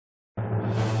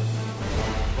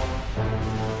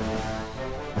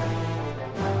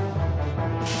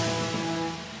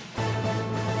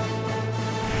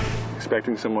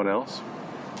expecting someone else?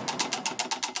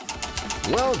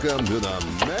 Welcome to the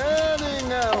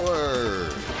Manning Hour,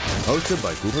 hosted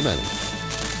by Cooper Manning.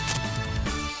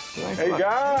 Hey,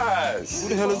 guys. Who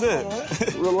the hell is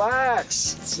that?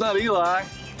 Relax. It's not Eli.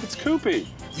 It's Koopy.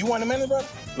 You want a Manning, brother?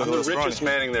 I'm the richest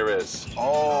Manning there is.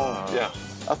 Oh. Yeah.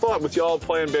 I thought with y'all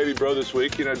playing Baby Bro this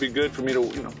week, it'd be good for me to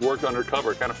work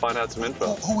undercover, kind of find out some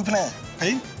info. Who we playing?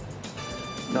 Peyton?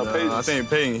 No, Peyton. I think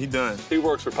Peyton, he done. He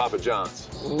works for Papa John's.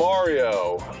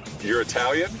 Mario, you're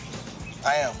Italian?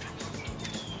 I am.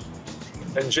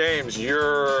 And James,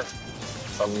 you're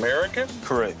American?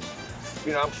 Correct.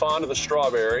 You know, I'm fond of the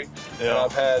strawberry, and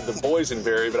I've had the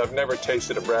boysenberry, but I've never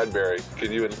tasted a Bradberry.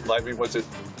 Can you enlighten me? What's it?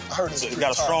 I heard it's It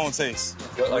got a strong taste.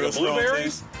 Like a strong blueberry?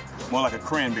 taste. More like a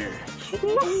cranberry.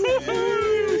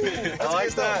 I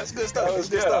like that. That's good stuff. That was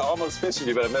good. I almost fisted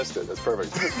you, but I missed it. That's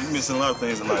perfect. You're missing a lot of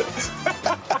things in life.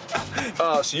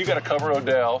 So you got to cover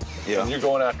Odell, and you're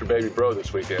going after Baby Bro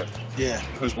this weekend. Yeah.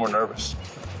 Who's more nervous?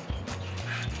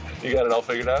 You got it all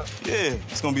figured out? Yeah,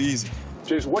 it's gonna be easy.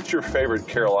 James, what's your favorite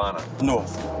Carolina?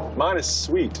 North. Mine is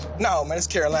Sweet. No, man, it's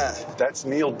Carolina. That's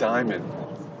Neil Diamond.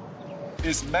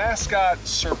 Is mascot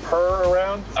Sir Purr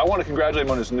around? I want to congratulate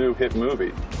him on his new hit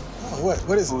movie. Oh,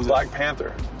 what is it? Black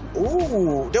Panther.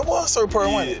 Ooh, there was Sir Purr,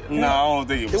 wasn't it? No, I don't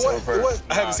think it was Sir Purr.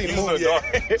 I haven't seen the movie yet.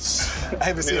 I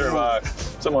haven't seen Neither the have movie.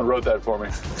 I. Someone wrote that for me.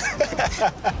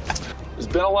 There's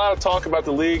been a lot of talk about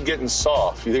the league getting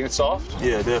soft. You think it's soft?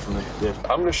 Yeah, definitely.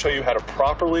 I'm going to show you how to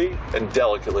properly and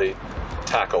delicately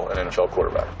tackle an NFL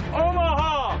quarterback.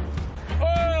 Omaha!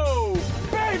 Oh,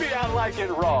 baby, I like it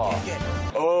raw.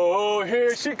 Oh,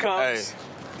 here she comes. Hey,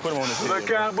 put him on his head. The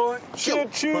cowboy.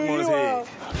 Put him on his head.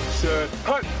 Said,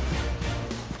 hunt.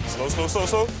 Slow. Slow.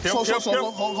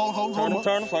 Hold.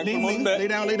 Turn him. Put him on his back. Lay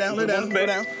down. Hold on.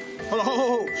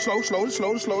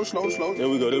 Slow. There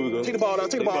we go. Take the ball out.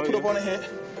 Put it up on the head.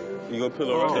 You got a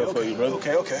pillow right here for you, brother.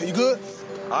 Okay. You good?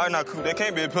 All right, now, Coop, that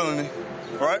can't be a pillow,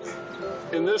 right?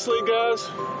 In this league, guys,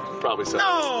 probably so. No.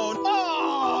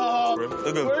 Oh.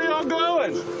 Where y'all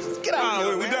going? Get out of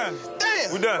here, We man. done.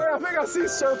 Damn. We done. I think I see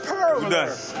Sir Purr over there.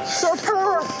 done. Sir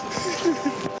Purr.